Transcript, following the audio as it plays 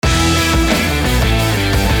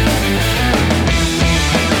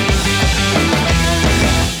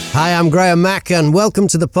Hi, I'm Graham Mack, and welcome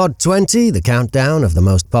to the Pod 20, the countdown of the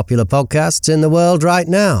most popular podcasts in the world right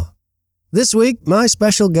now. This week, my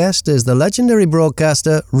special guest is the legendary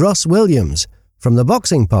broadcaster Russ Williams from the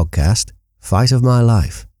boxing podcast Fight of My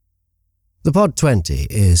Life. The Pod 20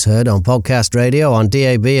 is heard on podcast radio on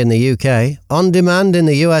DAB in the UK, on demand in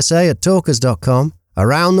the USA at talkers.com,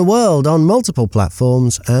 around the world on multiple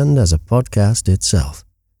platforms, and as a podcast itself.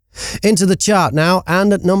 Into the chart now,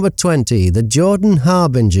 and at number 20, The Jordan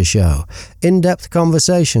Harbinger Show, in-depth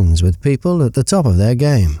conversations with people at the top of their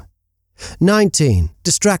game. 19,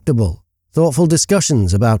 Distractable, thoughtful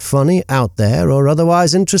discussions about funny, out there, or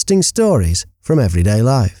otherwise interesting stories from everyday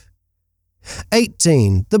life.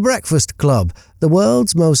 18, The Breakfast Club, the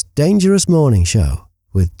world's most dangerous morning show,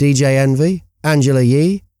 with DJ Envy, Angela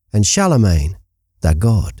Yee, and Charlemagne, the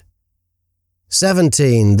God.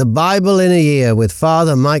 17, The Bible in a Year with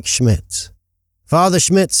Father Mike Schmitz. Father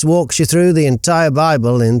Schmitz walks you through the entire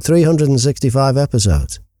Bible in 365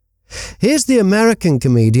 episodes. Here's the American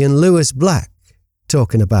comedian Lewis Black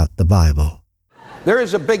talking about the Bible. There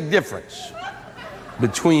is a big difference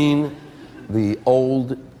between the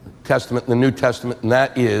Old Testament and the New Testament, and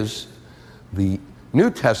that is the New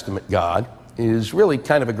Testament God is really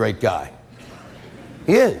kind of a great guy.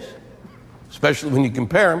 He is, especially when you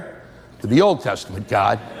compare him to the Old Testament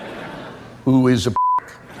God, who is a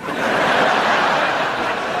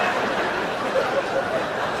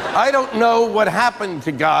I don't know what happened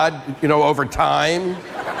to God, over time,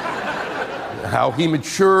 how he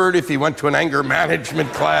matured, if he went to an anger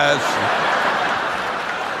management class,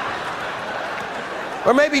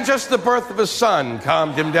 or maybe just the birth of a son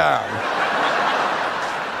calmed him down.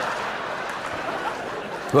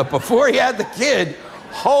 But before he had the kid,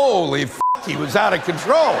 holy he was out of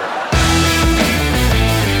control.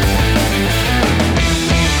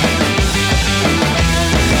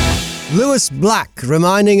 Lewis Black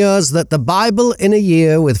reminding us that the Bible in a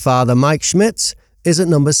Year with Father Mike Schmitz is at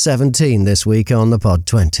number 17 this week on the Pod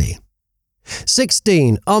 20.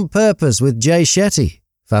 16, On Purpose with Jay Shetty.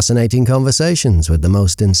 Fascinating conversations with the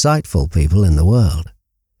most insightful people in the world.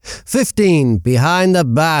 15, Behind the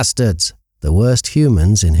Bastards, the worst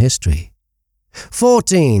humans in history.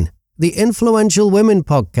 14, The Influential Women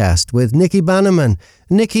podcast with Nikki Bannerman.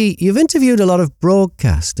 Nikki, you've interviewed a lot of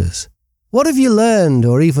broadcasters. What have you learned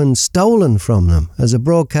or even stolen from them as a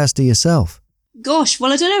broadcaster yourself? Gosh,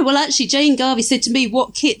 well, I don't know. Well, actually, Jane Garvey said to me,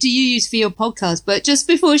 what kit do you use for your podcast? But just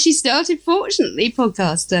before she started, fortunately,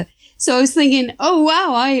 podcaster. So I was thinking, oh,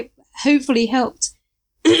 wow, I hopefully helped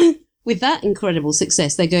with that incredible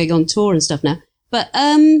success. They're going on tour and stuff now. But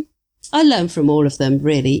I learned from all of them,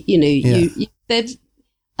 really.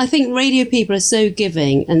 I think radio people are so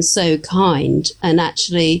giving and so kind, and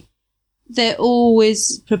actually they're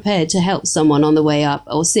always prepared to help someone on the way up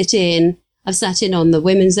or sit in. I've sat in on the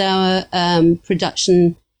Women's Hour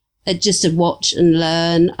production just to watch and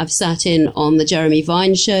learn. I've sat in on the Jeremy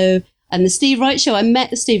Vine show and the Steve Wright show. I met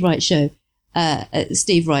the Steve Wright show,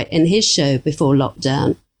 Steve Wright in his show before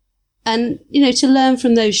lockdown. And, to learn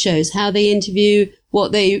from those shows, how they interview, how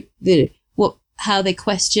they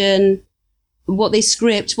question, what they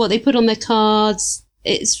script, what they put on their cards.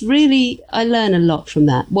 It's really, I learn a lot from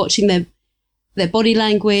that, watching their body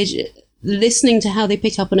language, listening to how they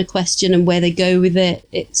pick up on a question and where they go with it.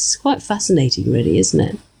 It's quite fascinating, really, isn't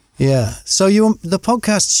it? Yeah. So the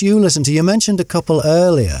podcasts you listen to, you mentioned a couple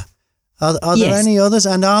earlier. Are there any others?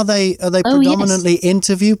 And are they predominantly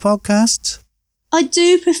interview podcasts? I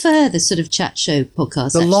do prefer the sort of chat show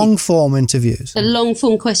podcast. The long form interviews. The long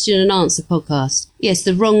form question and answer podcast. Yes,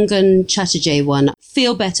 the Rangan Chatterjee one.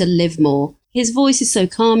 Feel Better, Live More. His voice is so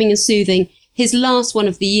calming and soothing. His last one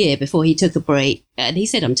of the year before he took a break, and he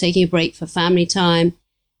said, I'm taking a break for family time.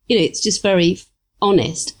 It's just very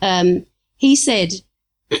honest. He said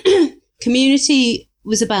community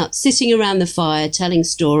was about sitting around the fire, telling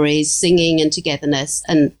stories, singing and togetherness,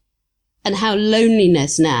 and how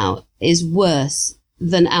loneliness now is worse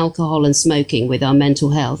than alcohol and smoking with our mental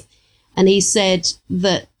health. And he said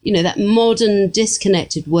that, that modern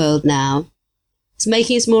disconnected world now, it's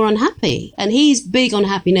making us more unhappy. And he's big on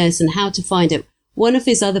happiness and how to find it. One of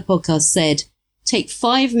his other podcasts said, take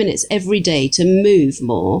 5 minutes every day to move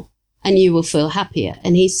more and you will feel happier.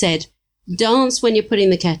 And he said, dance when you're putting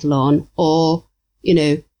the kettle on, or,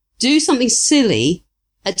 do something silly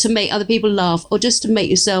to make other people laugh or just to make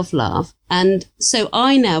yourself laugh. And so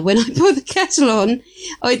I now, when I put the kettle on,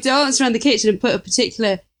 I dance around the kitchen and put a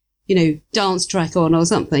particular, dance track on or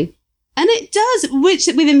something. And it does, which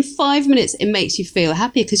within 5 minutes, it makes you feel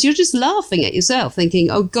happier because you're just laughing at yourself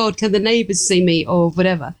thinking, oh God, can the neighbours see me or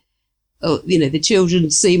whatever? Or, the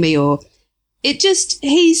children see me or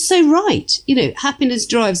he's so right. Happiness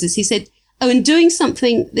drives us. He said, and doing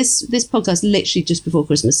something, this podcast literally just before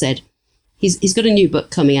Christmas said, he's got a new book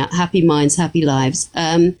coming out, Happy Minds, Happy Lives.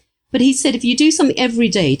 But he said, if you do something every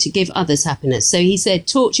day to give others happiness. So he said,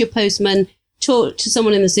 talk to your postman, talk to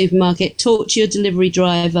someone in the supermarket, talk to your delivery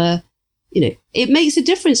driver. It makes a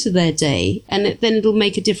difference to their day, and then it'll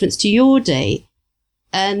make a difference to your day.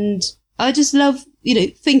 And I just love,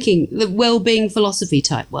 thinking the well-being philosophy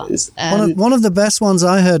type ones. One of the best ones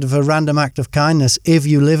I heard of a random act of kindness, if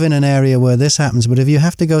you live in an area where this happens, but if you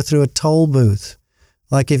have to go through a toll booth,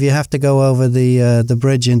 like if you have to go over the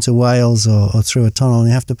bridge into Wales or through a tunnel and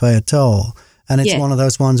you have to pay a toll, and it's one of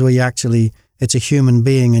those ones where it's a human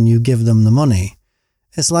being and you give them the money.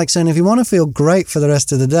 It's like saying, if you want to feel great for the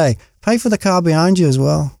rest of the day, pay for the car behind you as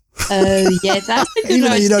well. Oh, yeah, that's a good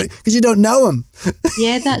Even idea. though because you don't know them.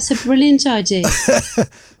 Yeah, that's a brilliant idea.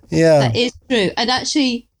 Yeah. That is true. And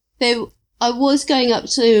actually, I was going up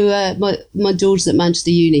to my daughter's at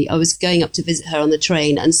Manchester Uni. I was going up to visit her on the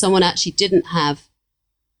train, and someone actually didn't have...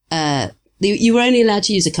 you were only allowed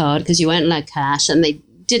to use a card because you weren't allowed cash, and they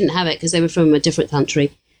didn't have it because they were from a different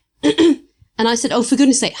country. And I said, oh, for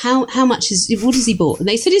goodness sake, what has he bought? And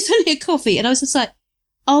they said, it's only a coffee. And I was just like,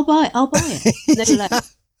 I'll buy it. And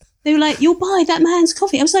they were like, you'll buy that man's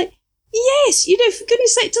coffee. I was like, yes, for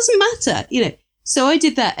goodness sake, it doesn't matter, So I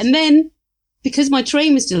did that. And then, because my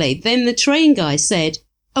train was delayed, then the train guy said,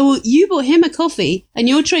 oh, well, you bought him a coffee and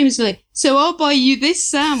your train was delayed, so I'll buy you this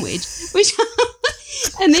sandwich.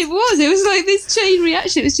 And it was like this chain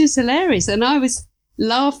reaction. It was just hilarious. And I was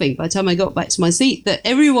laughing by the time I got back to my seat that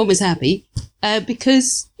everyone was happy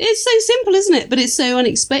because it's so simple, isn't it? But it's so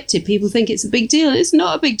unexpected. People think it's a big deal. It's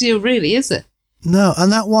not a big deal, really, is it? No,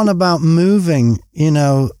 and that one about moving,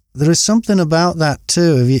 there is something about that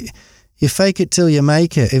too. If you fake it till you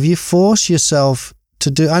make it. If you force yourself to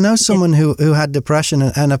do... I know someone who had depression,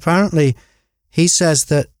 and apparently he says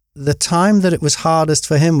that the time that it was hardest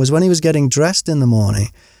for him was when he was getting dressed in the morning.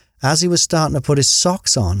 As he was starting to put his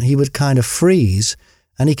socks on, he would kind of freeze,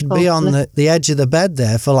 and he could be on the edge of the bed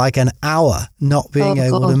there for like an hour, not being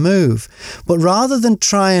able to move. But rather than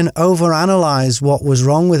try and overanalyze what was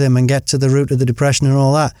wrong with him and get to the root of the depression and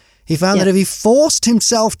all that, he found that if he forced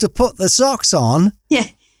himself to put the socks on,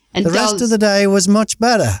 and the rest of the day was much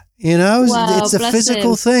better. Wow, it's a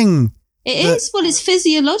physical thing. It is. Well, it's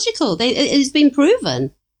physiological. It's been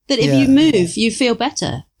proven that if you move, you feel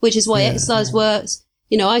better, which is why exercise works.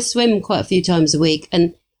 I swim quite a few times a week,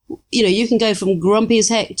 and you can go from grumpy as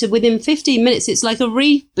heck to within 15 minutes, it's like a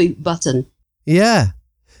reboot button. Yeah.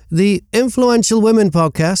 The Influential Women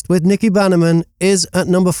podcast with Nikki Bannerman is at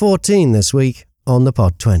number 14 this week on the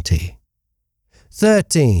Pod 20.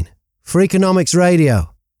 13. Freakonomics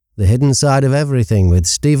Radio, The Hidden Side of Everything with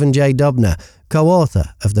Stephen J. Dubner,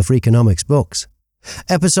 co-author of the Freakonomics books.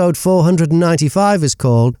 Episode 495 is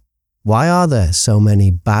called Why Are There So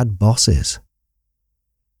Many Bad Bosses?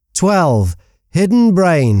 12. Hidden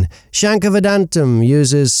Brain. Shankavedantam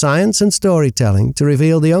uses science and storytelling to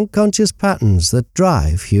reveal the unconscious patterns that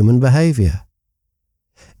drive human behaviour.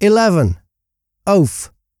 11.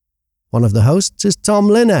 Oaf. One of the hosts is Tom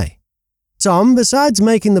Linney. Tom, besides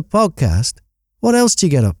making the podcast, what else do you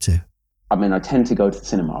get up to? I tend to go to the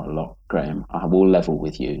cinema a lot, Graham. I will level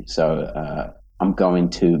with you. So I'm going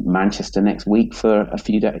to Manchester next week for a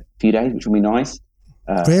few days, which will be nice.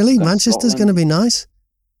 Really? Manchester's going to be nice?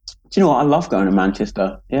 Do you know what? I love going to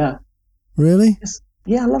Manchester. Yeah. Really?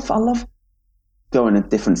 Yeah, I love going to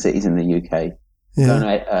different cities in the UK. Yeah. Going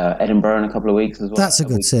to Edinburgh in a couple of weeks as well. That's a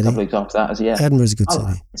good city. A couple of weeks after that, Edinburgh's a good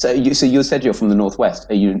city. So you said you're from the northwest.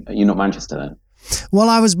 Are you not Manchester then? Well,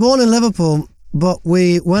 I was born in Liverpool, but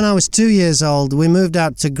when I was 2 years old, we moved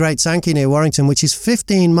out to Great Sankey near Warrington, which is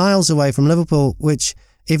 15 miles away from Liverpool, which,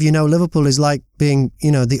 if you know, Liverpool is like being,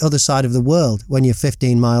 the other side of the world when you're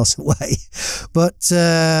 15 miles away. But,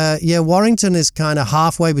 Warrington is kind of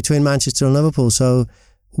halfway between Manchester and Liverpool. So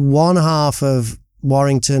one half of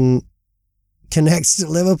Warrington connects to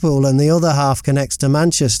Liverpool and the other half connects to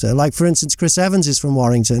Manchester. Like, for instance, Chris Evans is from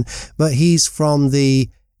Warrington, but he's from the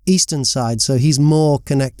eastern side, so he's more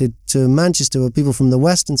connected to Manchester, where people from the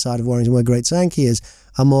western side of Warrington, where Great Sankey is,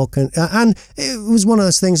 are more... and it was one of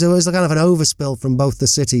those things, it was kind of an overspill from both the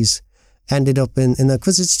cities, ended up in the...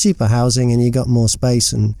 because it's cheaper housing and you got more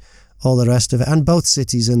space and all the rest of it. And both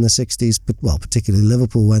cities in the 60s, but particularly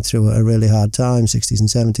Liverpool, went through a really hard time, 60s and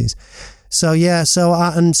 70s. So,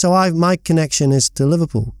 my connection is to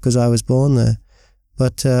Liverpool because I was born there.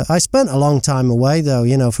 But I spent a long time away,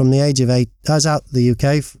 though, from the age of 8. I was out the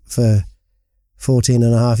UK for 14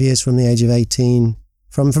 and a half years from the age of 18.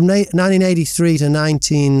 From 1983 to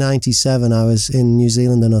 1997, I was in New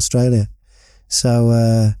Zealand and Australia.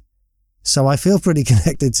 So I feel pretty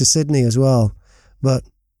connected to Sydney as well. But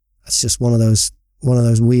it's just one of those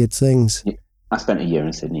weird things. Yeah, I spent a year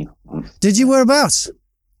in Sydney once. Did you? Whereabouts?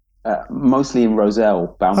 Mostly in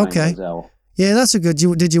Rozelle, Balmain. Okay. Rozelle. Yeah, that's a good.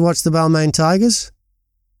 Did you watch the Balmain Tigers?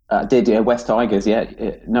 West Tigers, yeah.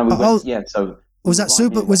 No, we went, yeah, so... Was that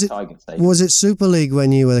Super? Was Was it Super League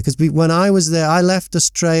when you were there? Because when I was there, I left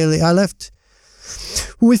Australia.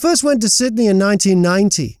 When we first went to Sydney in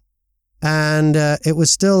 1990, and it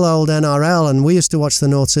was still old NRL, and we used to watch the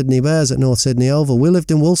North Sydney Bears at North Sydney Oval. We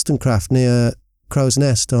lived in Wollstonecraft near Crow's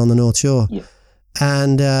Nest on the North Shore. Yeah.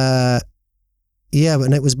 And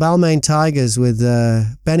but it was Balmain Tigers with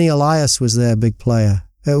Benny Elias was their big player.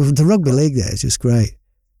 The rugby league there is just great.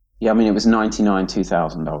 Yeah, I mean, it was 99,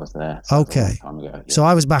 2000 I was there. So okay. A long time ago, yeah. So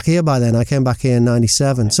I was back here by then. I came back here in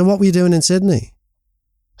 97. So what were you doing in Sydney?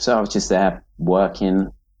 So I was just there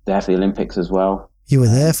working, there for the Olympics as well. You were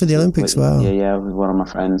there for the Olympics, wow. Yeah, with one of my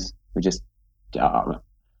friends. We just... Oh,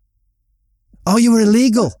 you were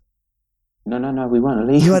illegal? No, we weren't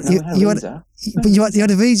illegal. You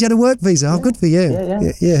had a visa, you had a work visa. Oh, good for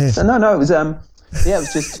you. Yeah. So, no, it was... it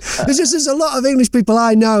was just... there's a lot of English people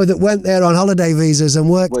I know that went there on holiday visas and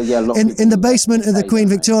worked in the basement of the Queen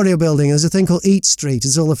Victoria building. There's a thing called Eat Street.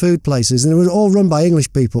 It's all the food places. And it was all run by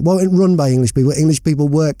English people. Well, it wasn't run by English people. English people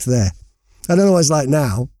worked there. I don't know what it's like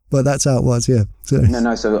now, but that's how it was, yeah. So.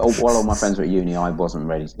 No, so while all my friends were at uni, I wasn't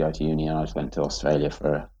ready to go to uni, and I just went to Australia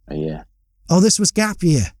for a year. Oh, this was gap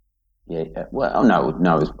year? Yeah. Well,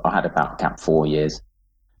 no, I had about gap 4 years.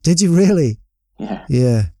 Did you really? Yeah.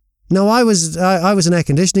 Yeah. No, I was an air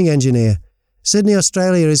conditioning engineer. Sydney,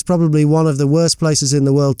 Australia is probably one of the worst places in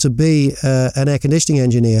the world to be an air conditioning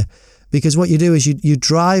engineer, because what you do is you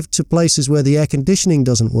drive to places where the air conditioning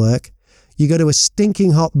doesn't work. You go to a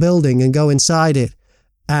stinking hot building and go inside it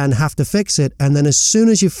and have to fix it. And then as soon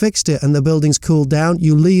as you've fixed it and the building's cooled down,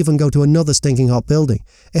 you leave and go to another stinking hot building.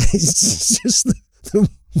 It's just the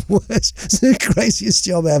worst, it's the craziest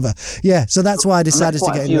job ever. Yeah, so that's why I decided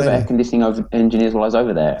to get into air conditioning engineers while I was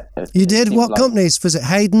over there. You did? What companies? Was it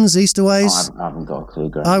Hayden's, Easterways? I haven't got a clue.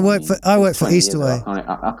 Graham. I worked for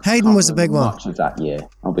Easterway. Hayden was a big one. Much of that year,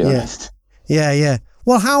 I'll be honest. Yeah.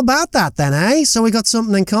 Well, how about that then, eh? So we got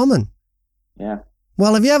something in common. Yeah.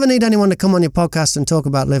 Well, if you ever need anyone to come on your podcast and talk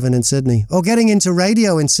about living in Sydney or getting into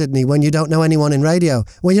radio in Sydney when you don't know anyone in radio,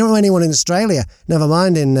 when you don't know anyone in Australia, never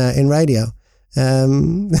mind in radio.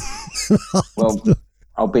 Well,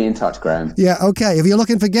 I'll be in touch, Graham. Yeah, okay. If you're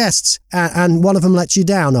looking for guests and one of them lets you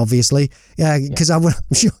down, obviously, because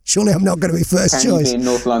surely I'm not going to be first choice. Can you be in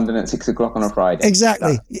North London at 6 o'clock on a Friday?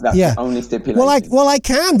 Exactly. That's the only stipulation. Well, I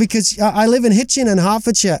can, because I live in Hitchin in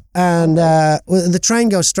Hertfordshire, and the train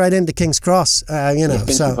goes straight into King's Cross.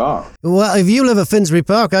 Finsbury Park. Well, if you live at Finsbury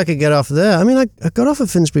Park, I could get off there. I mean, I got off at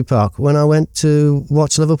Finsbury Park when I went to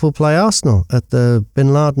watch Liverpool play Arsenal at the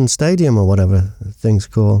Bin Laden Stadium or whatever the thing's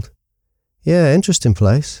called. Yeah, interesting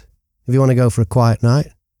place. If you want to go for a quiet night,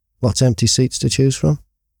 lots of empty seats to choose from.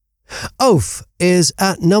 Oaf is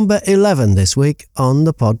at number 11 this week on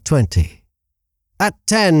the Pod 20. At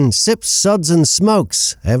 10, sips, suds and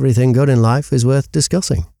smokes. Everything good in life is worth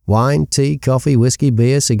discussing. Wine, tea, coffee, whiskey,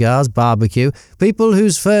 beer, cigars, barbecue. People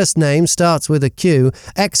whose first name starts with a Q.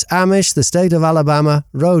 Ex-Amish, the state of Alabama,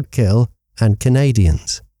 roadkill, and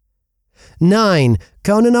Canadians. 9,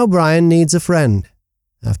 Conan O'Brien needs a friend.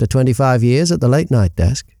 After 25 years at the late-night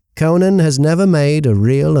desk, Conan has never made a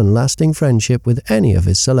real and lasting friendship with any of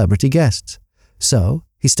his celebrity guests. So,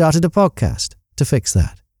 he started a podcast to fix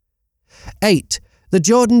that. 8, the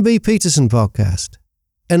Jordan B. Peterson podcast.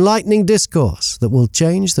 Enlightening discourse that will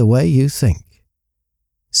change the way you think.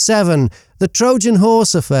 7, the Trojan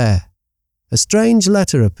Horse affair. A strange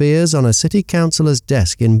letter appears on a city councillor's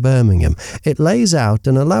desk in Birmingham. It lays out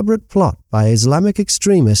an elaborate plot by Islamic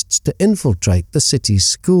extremists to infiltrate the city's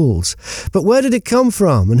schools. But where did it come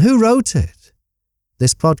from and who wrote it?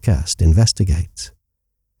 This podcast investigates.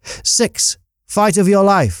 6, Fight of Your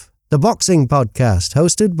Life, the boxing podcast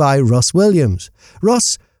hosted by Russ Williams.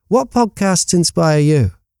 Russ, what podcasts inspire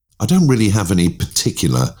you? I don't really have any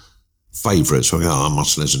particular favourites. I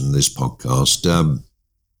must listen to this podcast.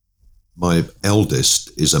 My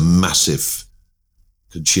eldest is a massive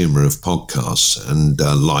consumer of podcasts and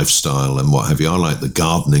lifestyle and what have you. I like the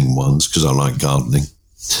gardening ones because I like gardening.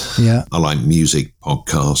 Yeah. I like music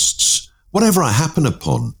podcasts. Whatever I happen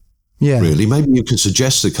upon, really. Maybe you could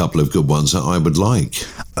suggest a couple of good ones that I would like.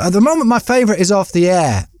 At the moment, my favourite is Off the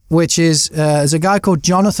Air, which is there's a guy called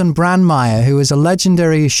Jonathan Brandmeier, who is a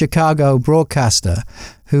legendary Chicago broadcaster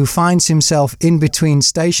who finds himself in between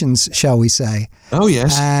stations, shall we say. Oh,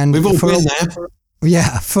 yes. And we've all been there.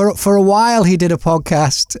 Yeah, for a while he did a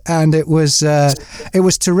podcast, and it was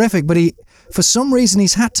terrific. But for some reason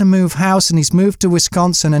he's had to move house, and he's moved to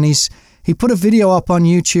Wisconsin, and he put a video up on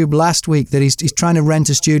YouTube last week that he's trying to rent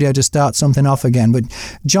a studio to start something off again. But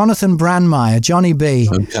Jonathan Brandmeier, Johnny B.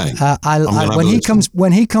 Okay.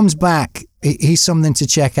 When he comes back, he's something to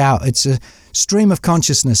check out. It's a stream of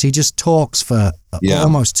consciousness. He just talks for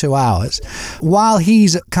almost 2 hours. While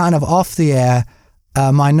he's kind of off the air,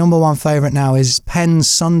 my number one favorite now is Penn's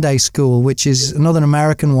Sunday School, which is another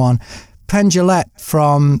American one. Penn Jillette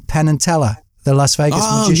from Penn and Teller, the Las Vegas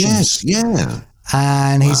magicians. Yes, yeah.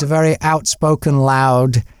 And he's a very outspoken,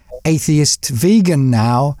 loud, atheist vegan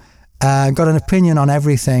now. Got an opinion on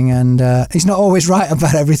everything, and he's not always right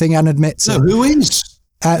about everything, and admits it. Who is?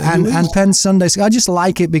 And Penn Sunday School. I just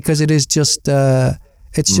like it because it is just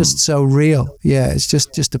just so real. Yeah, it's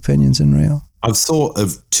just opinions and real. I've thought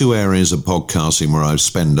of 2 areas of podcasting where I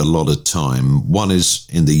spend a lot of time. One is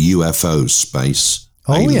in the UFO space.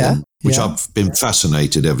 Which I've been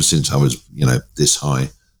fascinated ever since I was, this high.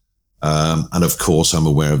 And of course, I'm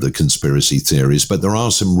aware of the conspiracy theories, but there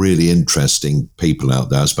are some really interesting people out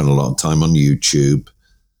there. I spend a lot of time on YouTube,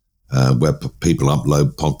 where people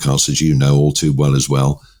upload podcasts, as you know all too well as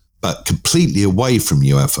well, but completely away from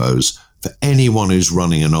UFOs. For anyone who's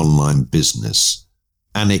running an online business,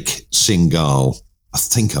 Anik Singhal, I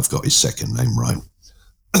think I've got his second name right.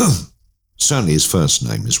 Certainly his first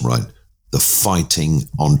name is right. The Fighting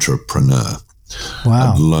Entrepreneur.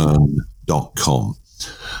 Wow. At learn.com.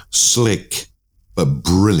 Slick but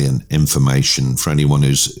brilliant information for anyone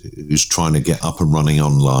who's trying to get up and running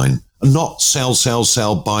online. And not sell,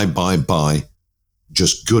 buy.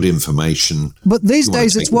 Just good information. But these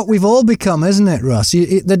days, it's what we've all become, isn't it, Russ?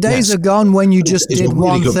 The days are gone when you just did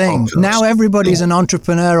one thing. Podcast. Now everybody's an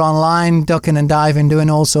entrepreneur online, ducking and diving, doing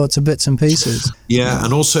all sorts of bits and pieces. Yeah,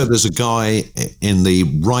 and also there's a guy in the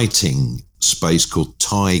writing space called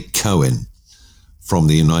Ty Cohen from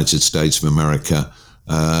the United States of America.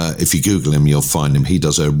 If you Google him, you'll find him. He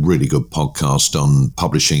does a really good podcast on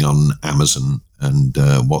publishing on Amazon and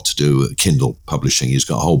what to do with Kindle publishing. He's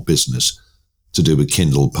got a whole business to do with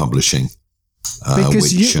Kindle publishing.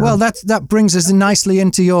 Because that brings us nicely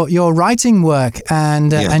into your writing work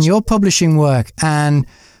and your publishing work. And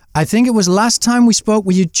I think it was last time we spoke,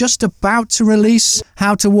 were you just about to release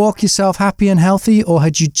How to Walk Yourself Happy and Healthy, or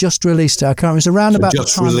had you just released it? I can't remember. It was around about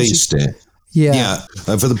just the time released it. Yeah.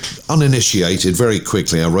 For the uninitiated, very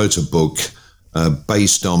quickly, I wrote a book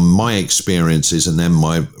based on my experiences and then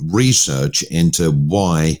my research into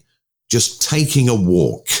why just taking a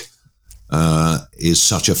walk is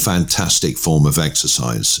such a fantastic form of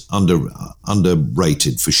exercise,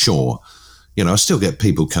 underrated for sure. I still get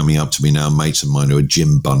people coming up to me now, mates of mine who are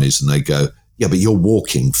gym bunnies, and they go, yeah, but you're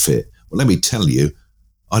walking fit. Well, let me tell you,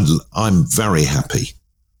 I'm very happy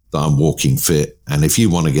that I'm walking fit. And if you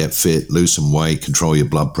want to get fit, lose some weight, control your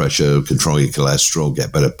blood pressure, control your cholesterol,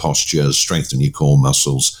 get better posture, strengthen your core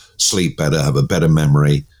muscles, sleep better, have a better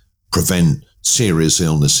memory, prevent serious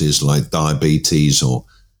illnesses like diabetes or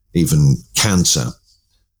even cancer,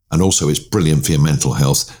 and also it's brilliant for your mental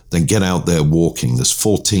health, then get out there walking. There's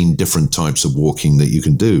 14 different types of walking that you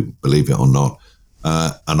can do, believe it or not.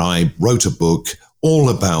 And I wrote a book all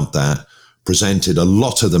about that, presented a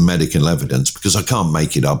lot of the medical evidence, because I can't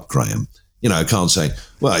make it up, Graham. I can't say,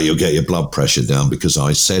 well, you'll get your blood pressure down because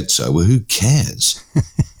I said so. Well, who cares?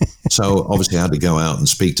 So obviously I had to go out and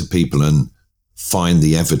speak to people and find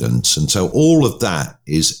the evidence. And so all of that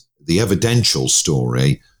is the evidential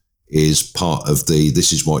story is part of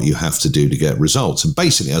this is what you have to do to get results. And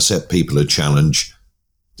basically I set people a challenge,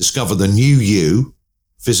 discover the new you,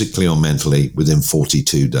 physically or mentally, within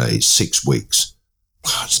 42 days, 6 weeks.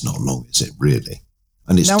 It's not long, is it really?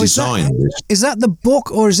 And it's now, designed. Is that the book,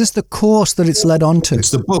 or is this the course that it's led on to?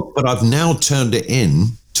 It's the book, but I've now turned it in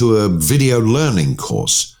to a video learning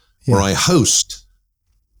course where I host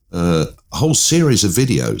a whole series of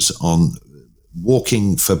videos on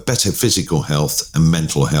walking for better physical health and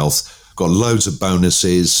mental health. Got loads of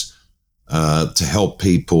bonuses to help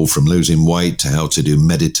people from losing weight to how to do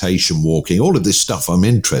meditation walking, all of this stuff I'm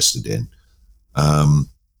interested in. And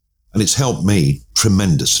it's helped me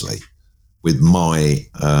tremendously with my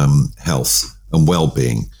health and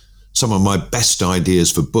well-being. Some of my best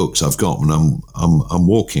ideas for books I've got when I'm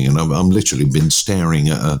walking, and I'm literally been staring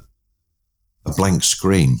at a blank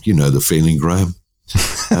screen. You know the feeling, Graham.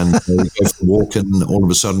 And you go for a walk, and all of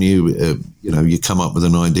a sudden you come up with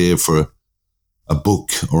an idea for a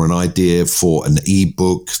book or an idea for an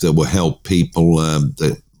e-book that will help people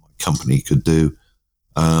that my company could do.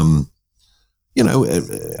 you know,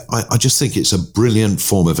 I just think it's a brilliant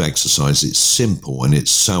form of exercise. It's simple and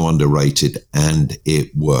it's so underrated and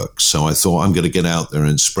it works. So I thought I'm going to get out there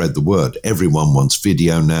and spread the word. Everyone wants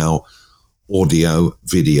video now, audio,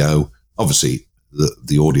 video. Obviously,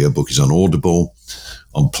 the audiobook is on Audible,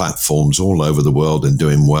 on platforms all over the world and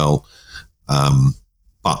doing well.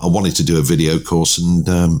 But I wanted to do a video course, and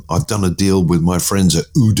I've done a deal with my friends at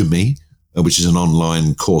Udemy, which is an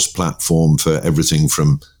online course platform for everything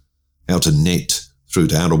from how to knit through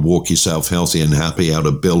to how to walk yourself healthy and happy, how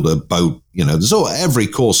to build a boat. You know, there's every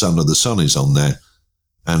course under the sun is on there,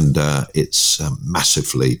 and it's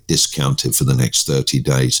massively discounted for the next 30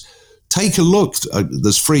 days. Take a look.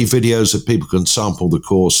 There's free videos that people can sample the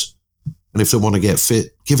course, and if they want to get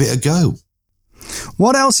fit, give it a go.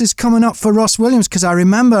 What else is coming up for Russ Williams? Because I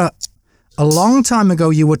remember a long time ago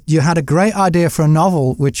you had a great idea for a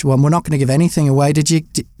novel, which we're not going to give anything away.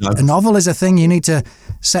 No. A novel is a thing you need to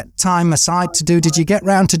set time aside to do. Did you get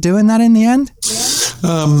round to doing that in the end?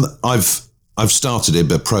 I've started it,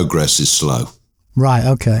 but progress is slow. Right.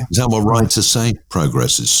 Okay. Is that what writers say?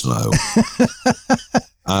 Progress is slow.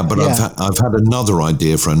 But yeah. I've had another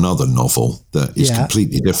idea for another novel that is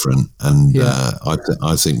completely different, and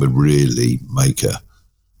I think would really make a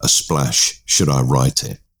splash should I write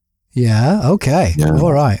it. Yeah. Okay. Yeah.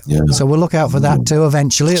 All right. Yeah. So we'll look out for that too.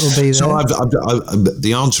 Eventually, it'll be there. So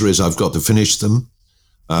the answer is I've got to finish them.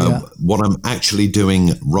 What I'm actually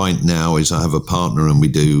doing right now is I have a partner, and we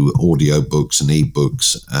do audiobooks and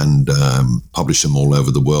ebooks and publish them all over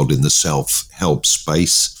the world in the self-help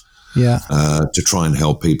space. To try and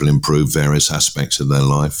help people improve various aspects of their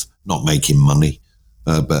life, not making money,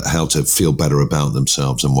 but how to feel better about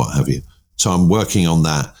themselves and what have you. So I'm working on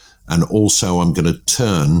that. And also I'm going to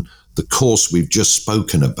turn the course we've just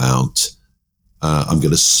spoken about. I'm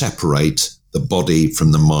going to separate the body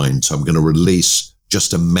from the mind. So I'm going to release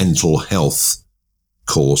just a mental health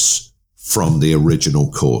course from the original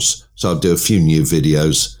course. So I'll do a few new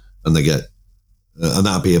videos, and they get and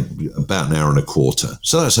that'll be about an hour and a quarter.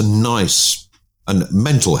 So that's a nice, and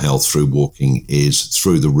mental health through walking is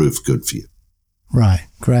through the roof good for you. Right,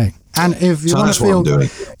 great. And if you want to feel,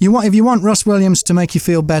 if you want Russ Williams to make you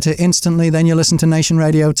feel better instantly, then you listen to Nation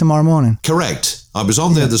Radio tomorrow morning. Correct. I was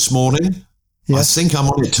on there this morning. Yes. I think I'm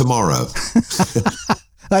on it tomorrow.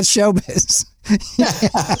 That's showbiz.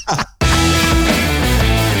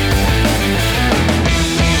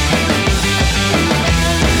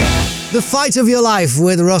 The Fight of Your Life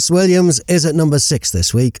with Russ Williams is at number 6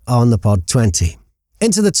 this week on the Pod 20.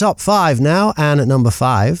 Into the top 5 now, and at number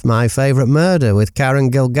 5, My Favourite Murder with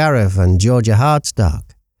Karen Kilgariff and Georgia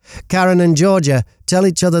Hartstock. Karen and Georgia tell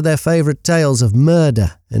each other their favourite tales of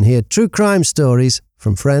murder and hear true crime stories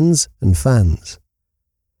from friends and fans.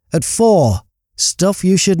 At 4, Stuff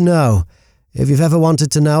You Should Know. If you've ever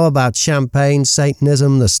wanted to know about Champagne,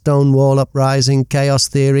 Satanism, the Stonewall Uprising, Chaos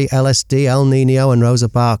Theory, LSD, El Nino and Rosa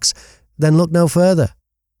Parks, then look no further.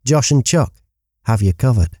 Josh and Chuck have you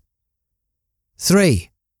covered.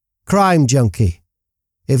 3. Crime Junkie.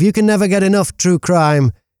 If you can never get enough true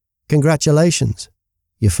crime, congratulations,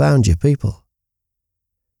 you found your people.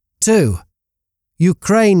 2.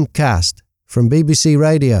 Ukraine Cast from BBC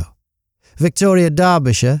Radio. Victoria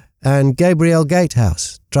Derbyshire and Gabriel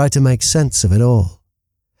Gatehouse try to make sense of it all.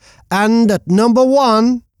 And at number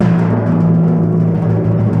 1...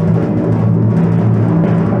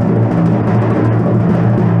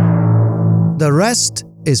 The Rest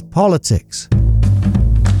is Politics.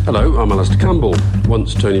 Hello, I'm Alistair Campbell,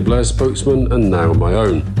 once Tony Blair's spokesman and now my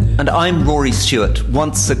own. And I'm Rory Stewart,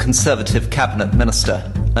 once a Conservative cabinet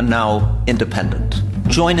minister and now independent.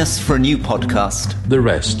 Join us for a new podcast. The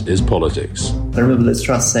Rest is Politics. I remember Liz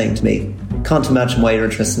Truss saying to me, can't imagine why you're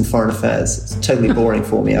interested in foreign affairs. It's totally boring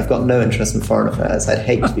for me. I've got no interest in foreign affairs. I'd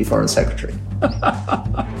hate to be foreign secretary.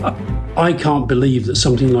 I can't believe that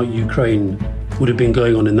something like Ukraine would have been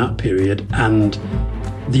going on in that period and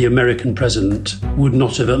the American president would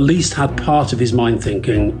not have at least had part of his mind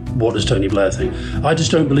thinking, what does Tony Blair think? I just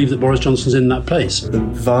don't believe that Boris Johnson's in that place. The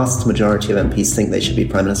vast majority of MPs think they should be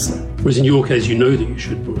Prime Minister. Whereas in your case, you know that you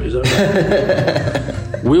should, is that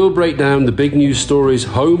right? We'll break down the big news stories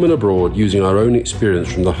home and abroad using our own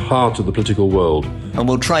experience from the heart of the political world. And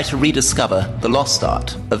we'll try to rediscover the lost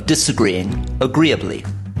art of disagreeing agreeably.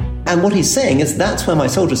 And what he's saying is that's where my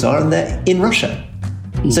soldiers are, and they're in Russia.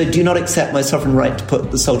 So do not accept my sovereign right to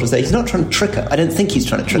put the soldiers there. He's not trying to trick her. I don't think he's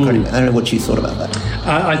trying to trick her anyway. I don't know what you thought about that.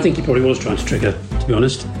 I think he probably was trying to trick her, to be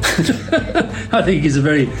honest. I think he's a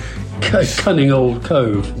very cunning old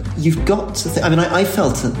cove. You've got to think... I mean, I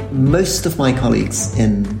felt that most of my colleagues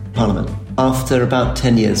in Parliament after about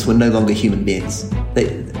 10 years, were no longer human beings.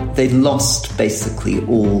 They lost basically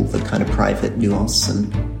all the kind of private nuance,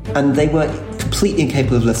 and they were completely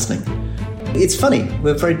incapable of listening. It's funny,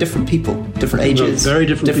 we're very different people, different ages, very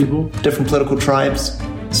different people, different political tribes,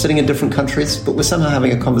 sitting in different countries, but we're somehow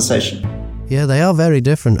having a conversation. Yeah, they are very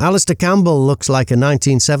different. Alistair Campbell looks like a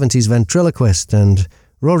 1970s ventriloquist, and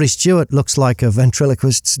Rory Stewart looks like a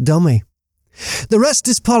ventriloquist's dummy. The rest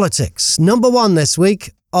is politics, number 1 this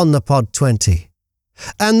week on the Pod 20.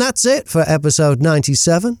 And that's it for episode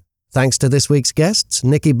 97. Thanks to this week's guests,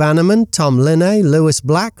 Nikki Bannerman, Tom Linney, Lewis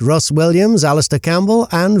Black, Russ Williams, Alistair Campbell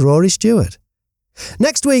and Rory Stewart.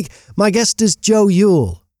 Next week, my guest is Jo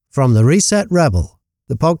Yule from The Reset Rebel,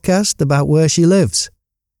 the podcast about where she lives,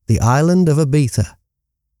 the island of Ibiza.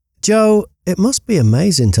 Jo, it must be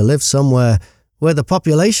amazing to live somewhere where the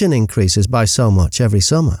population increases by so much every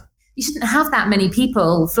summer. You shouldn't have that many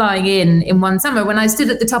people flying in one summer. When I stood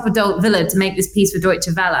at the top of Dolt Villa to make this piece for Deutsche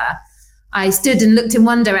Welle, I stood and looked in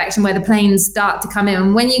one direction where the planes start to come in.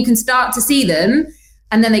 And when you can start to see them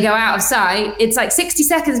and then they go out of sight, it's like 60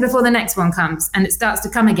 seconds before the next one comes and it starts to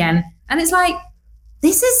come again. And it's like,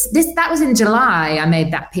 that was in July I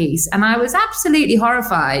made that piece. And I was absolutely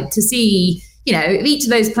horrified to see, if each of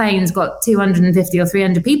those planes got 250 or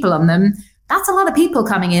 300 people on them, that's a lot of people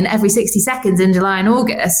coming in every 60 seconds in July and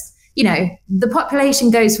August. The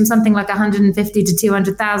population goes from something like 150 to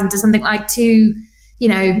 200,000 to something like 2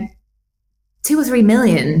 or 3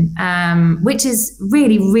 million, which is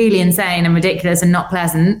really, really insane and ridiculous and not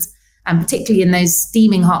pleasant. And particularly in those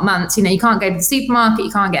steaming hot months, you can't go to the supermarket,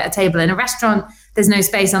 you can't get a table in a restaurant, there's no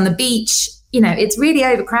space on the beach. It's really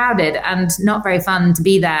overcrowded and not very fun to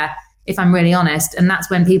be there, if I'm really honest. And that's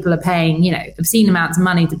when people are paying, obscene amounts of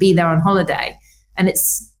money to be there on holiday. And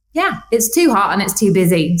it's too hot and it's too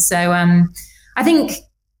busy. So I think,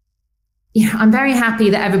 I'm very happy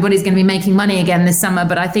that everybody's going to be making money again this summer.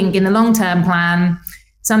 But I think in the long-term plan,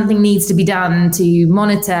 something needs to be done to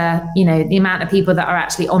monitor, the amount of people that are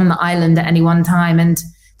actually on the island at any one time. And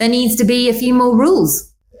there needs to be a few more rules.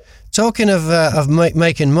 Talking of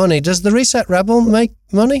making money, does the Reset Rebel make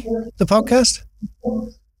money, the podcast?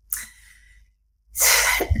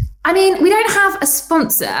 I mean, we don't have a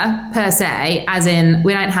sponsor per se, as in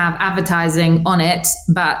we don't have advertising on it,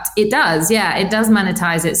 but it does. Yeah, it does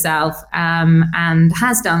monetize itself and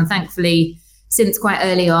has done, thankfully, since quite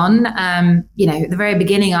early on. At the very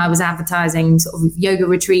beginning, I was advertising sort of yoga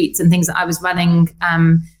retreats and things that I was running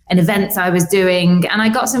and events I was doing. And I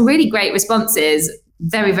got some really great responses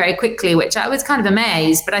very, very quickly, which I was kind of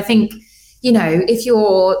amazed. But I think, if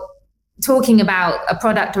you're talking about a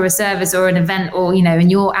product or a service or an event or,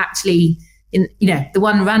 and you're actually, the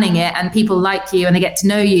one running it and people like you and they get to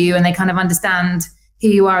know you and they kind of understand who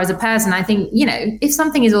you are as a person. I think, if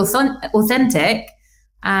something is authentic,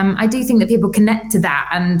 I do think that people connect to that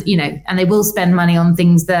and, and they will spend money on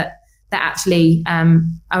things that actually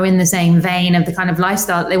are in the same vein of the kind of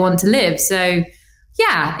lifestyle that they want to live. So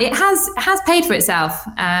yeah, it has paid for itself.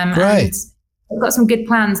 Great. And I've got some good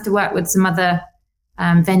plans to work with some other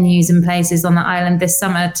venues and places on the island this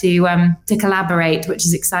summer to collaborate, which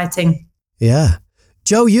is exciting. Yeah.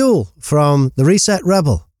 Jo Yule from The Reset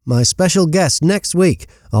Rebel, my special guest next week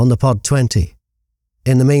on the Pod 20.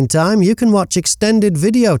 In the meantime, you can watch extended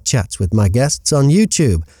video chats with my guests on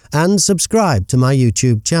YouTube and subscribe to my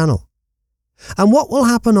YouTube channel. And what will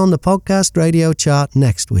happen on the podcast radio chart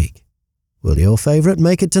next week? Will your favourite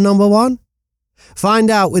make it to number 1? Find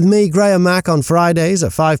out with me, Graham Mack, on Fridays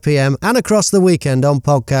at 5 p.m. and across the weekend on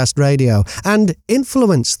podcast radio. And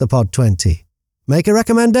influence the Pod 20. Make a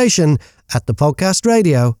recommendation at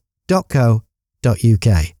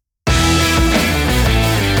thepodcastradio.co.uk.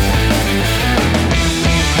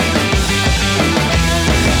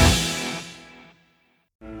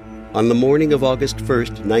 On the morning of August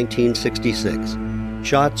 1st, 1966,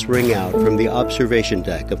 shots ring out from the observation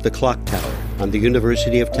deck of the clock tower on the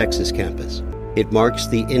University of Texas campus. It marks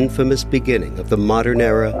the infamous beginning of the modern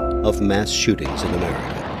era of mass shootings in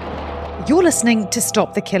America. You're listening to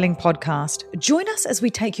Stop the Killing podcast. Join us as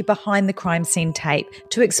we take you behind the crime scene tape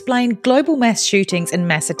to explain global mass shootings and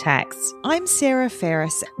mass attacks. I'm Sarah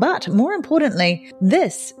Ferris, but more importantly,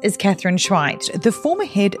 this is Catherine Schweit, the former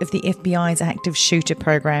head of the FBI's active shooter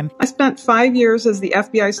program. I spent 5 years as the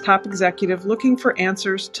FBI's top executive looking for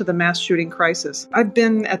answers to the mass shooting crisis. I've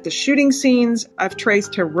been at the shooting scenes, I've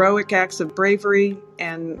traced heroic acts of bravery,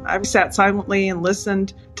 and I've sat silently and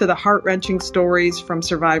listened to the heart-wrenching stories from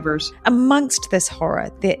survivors. Amongst this horror,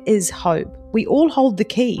 there is hope. We all hold the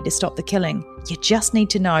key to stop the killing. You just need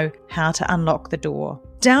to know how to unlock the door.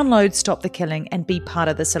 Download Stop the Killing and be part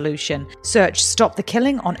of the solution. Search Stop the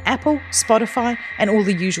Killing on Apple, Spotify, and all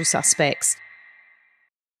the usual suspects.